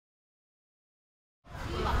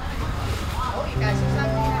感谢收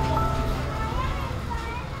听。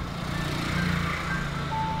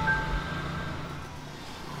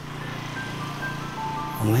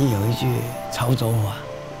我们有一句潮州话：“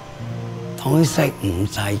通识唔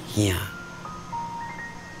在惊。”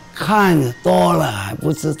看多了还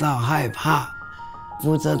不知道害怕，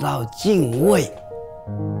不知道敬畏，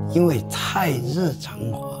因为太日常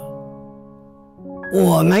化了。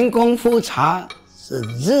我们功夫茶是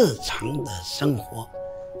日常的生活，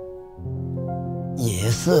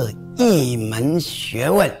也是一门学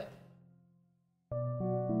问。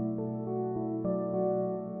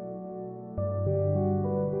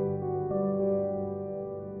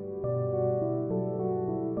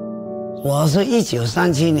我是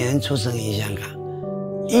1937年出生于香港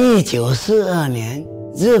，1942年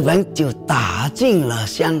日本就打进了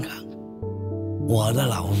香港，我的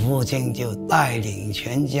老父亲就带领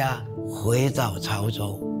全家回到潮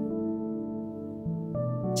州。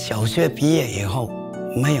小学毕业以后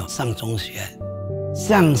没有上中学，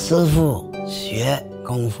向师傅学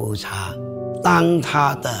功夫茶，当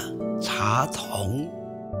他的茶童。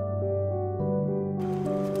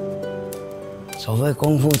所谓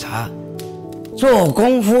功夫茶，做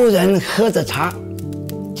功夫人喝的茶，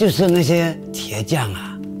就是那些铁匠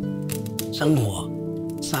啊，生火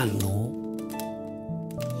上炉，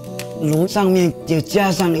炉上面就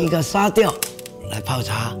加上一个沙吊来泡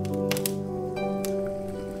茶，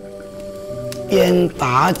边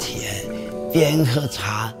打铁边喝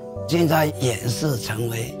茶，现在演示成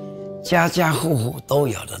为家家户户都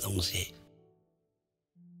有的东西。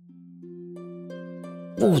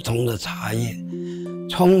不同的茶叶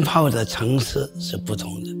冲泡的程式是不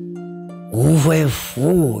同的，无非服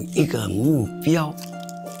务一个目标，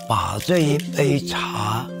把这一杯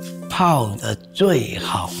茶泡得最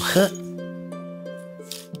好喝。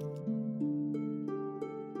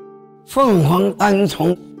凤凰单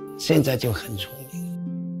丛现在就很出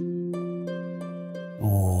名。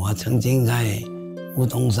我曾经在乌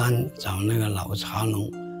东山找那个老茶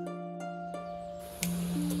农，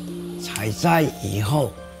采摘以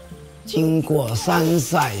后经过3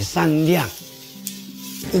晒3晾，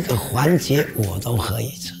一个环节我都喝一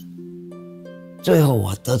次。最后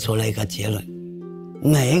我得出了一个结论：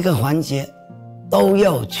每一个环节都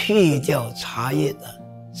要去掉茶叶的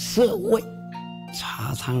涩味。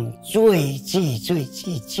茶汤最忌就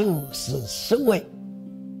是涩味，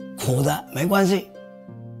苦的没关系，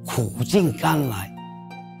苦尽甘来。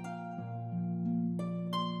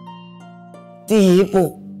第一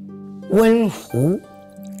步，温壶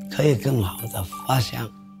可以更好的发香，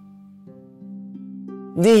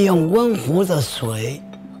利用温壶的水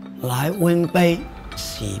来温杯、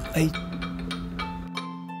洗杯，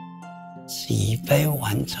洗杯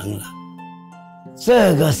完成了，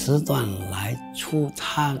这个时段来出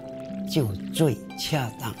汤就最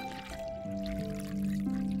恰当。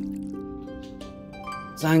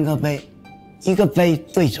3个杯，一个杯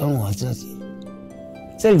对准我自己，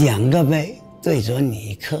这2个杯对准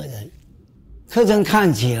你客人。客人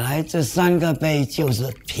看起来这3个杯就是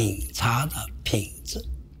品茶的品质，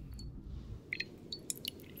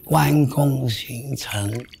关公巡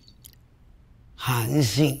城，韩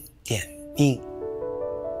信点兵，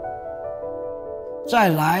在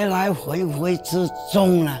来来回回之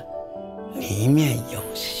中呢，里面有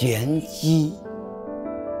玄机。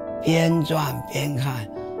边转边看，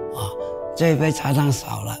这杯茶汤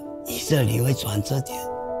少了，以这里为转折点，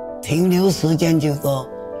停留时间就多。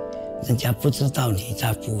人家不知道你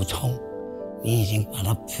在补充，你已经把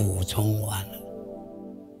它补充完了。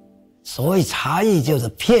所谓茶艺就是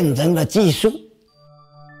骗人的技术。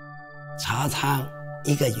茶汤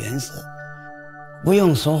一个原则，不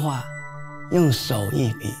用说话，用手一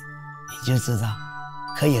比，你就知道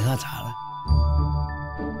可以喝茶了。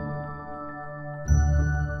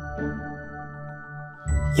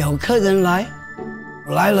有客人来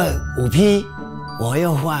了5批，我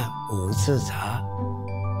要换5次茶。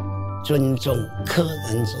尊重客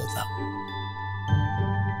人之道。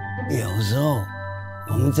有时候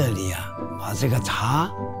我们这里啊，把这个茶，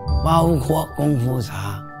包括功夫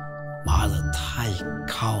茶，拔得太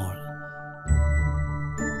高了。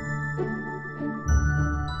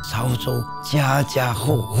潮州家家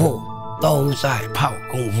户户都在泡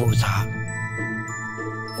功夫茶，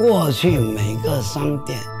过去每个商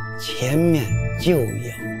店前面就有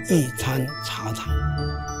一摊茶汤。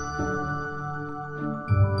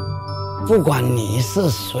不管你是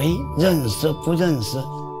谁，认识不认识，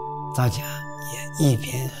大家也一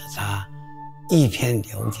边喝茶一边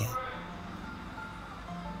聊天，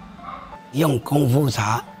用功夫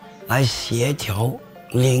茶来协调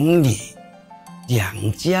邻里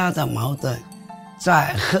2家的矛盾，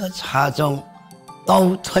在喝茶中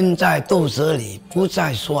都吞在肚子里，不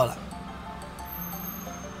再说了。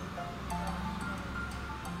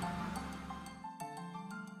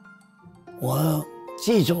我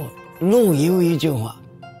记住陆游一句话：“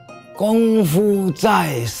功夫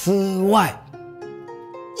在诗外。”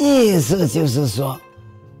意思就是说，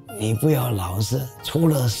你不要老是除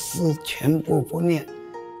了诗全部不念，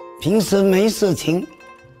平时没事情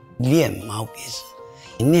练毛笔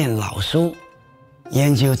字，念老书，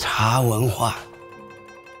研究茶文化，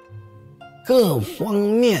各方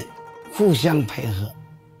面互相配合，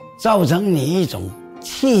造成你一种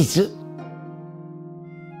气质。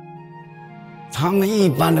他们一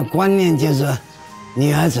般的观念就是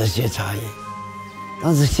女孩子学茶艺，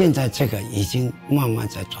但是现在这个已经慢慢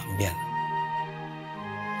在转变了。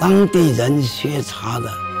当地人学茶的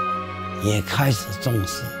也开始重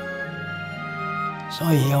视，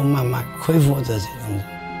所以要慢慢恢复这些东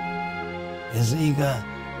西，也是一个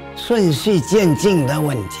顺序渐进的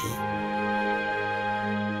问题。